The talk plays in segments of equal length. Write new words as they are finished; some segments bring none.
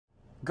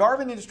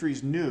Garvin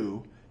Industries'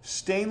 new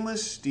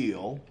stainless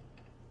steel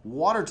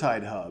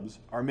watertight hubs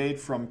are made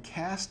from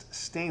cast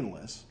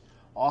stainless,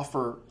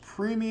 offer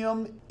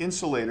premium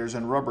insulators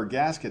and rubber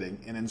gasketing,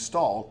 and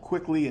install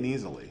quickly and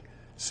easily.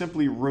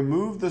 Simply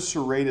remove the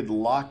serrated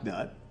lock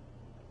nut,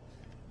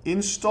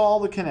 install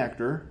the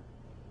connector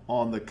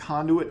on the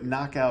conduit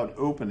knockout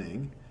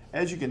opening.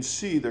 As you can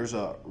see, there's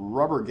a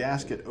rubber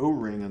gasket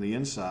O-ring on the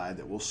inside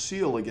that will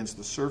seal against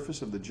the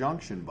surface of the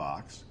junction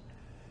box.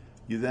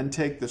 You then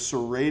take the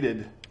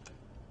serrated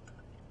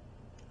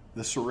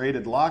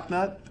lock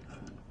nut,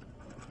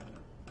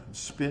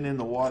 spin in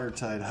the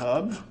watertight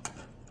hub.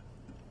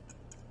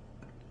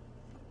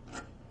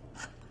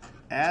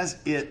 As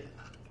it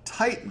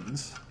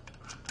tightens,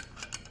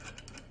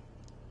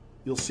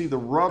 you'll see the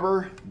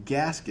rubber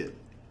gasket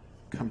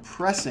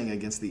compressing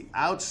against the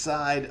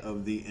outside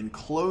of the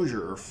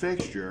enclosure or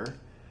fixture.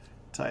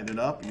 Tighten it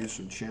up, use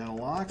some channel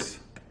locks,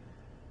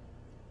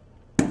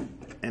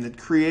 and it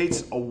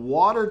creates a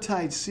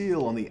watertight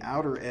seal on the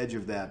outer edge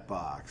of that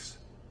box.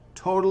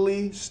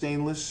 Totally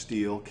stainless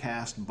steel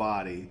cast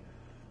body,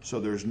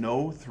 so there's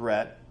no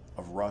threat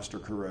of rust or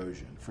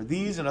corrosion. For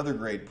these and other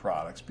great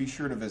products, be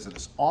sure to visit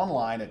us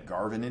online at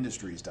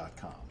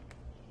garvinindustries.com.